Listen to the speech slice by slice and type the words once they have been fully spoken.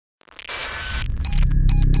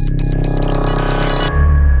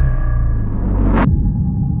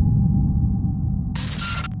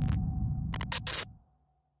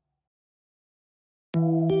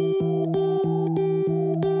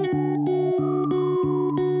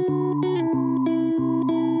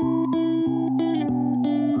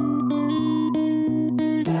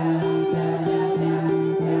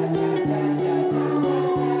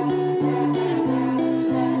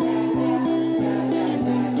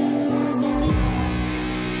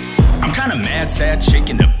mad, sad,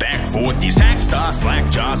 shaking the back forth. These hacksaw slack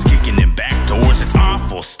jaws kicking in back doors. It's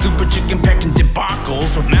awful, stupid chicken pecking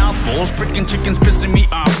debacles with mouthfuls. Freaking chickens pissing me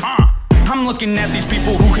off. I'm looking at these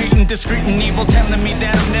people who hate and discreet and evil, telling me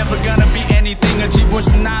that I'm never gonna be anything achieved.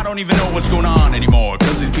 Wishing I don't even know what's going on anymore,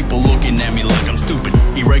 cause these people looking at me like I'm stupid,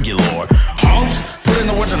 irregular. Halt, put in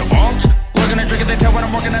the words in a vault. Looking at drink, they tell when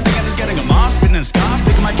I'm working at the end is getting them off. Spitting and scoff,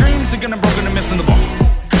 picking my dreams, thinking I'm broken and missing the ball.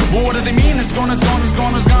 But what do they mean? It's gone, it's gone, it's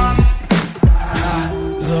gone, it's gone.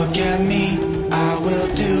 Look at me, I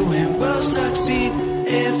will do and will succeed.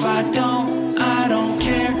 If I don't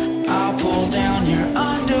care, I'll pull down your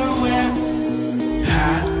underwear.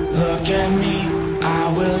 Look at me,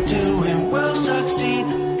 I will do and will succeed.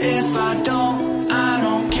 If I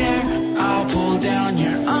don't care, I'll pull down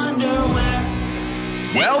your underwear.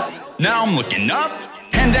 Well, now I'm looking up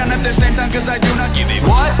and down at the same time, cause I do not give a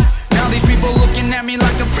what. Now these people looking at me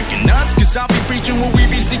like I'm freaking nuts, cause I'll be preaching what we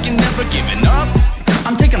be seeking, never giving up.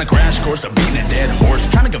 I'm taking a crash course of beating a dead horse,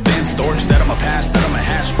 trying to convince dorks that I'm a past, that I'm a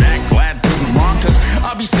hatchback, glad proven wrong, cause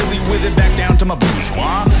I'll be silly with it back down to my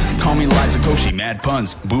bourgeois. Call me Liza Koshy, mad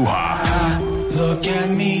puns, boo-ha. Look at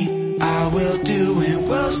me, I will do and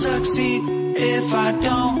will succeed. If I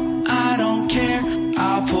don't care,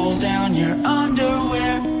 I'll pull down your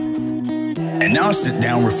underwear. And now I sit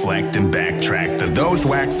down, reflect, and backtrack to those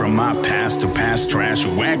whack from my past who pass trash,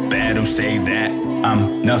 who act bad, who say that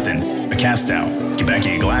I'm nothing, a cast out. Get back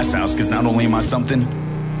in your glass house, cause not only am I something,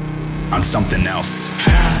 I'm something else.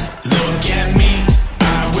 Look at me,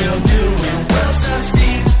 I will do and will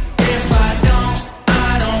succeed. If I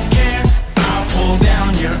don't care, I'll pull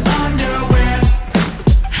down your underwear.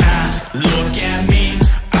 Look at me,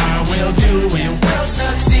 I will do and will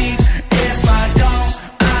succeed. If I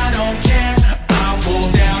don't care, I'll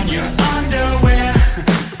pull down your underwear.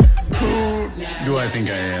 Who do I think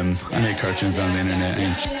I am? I make cartoons on the internet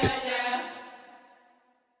and shit.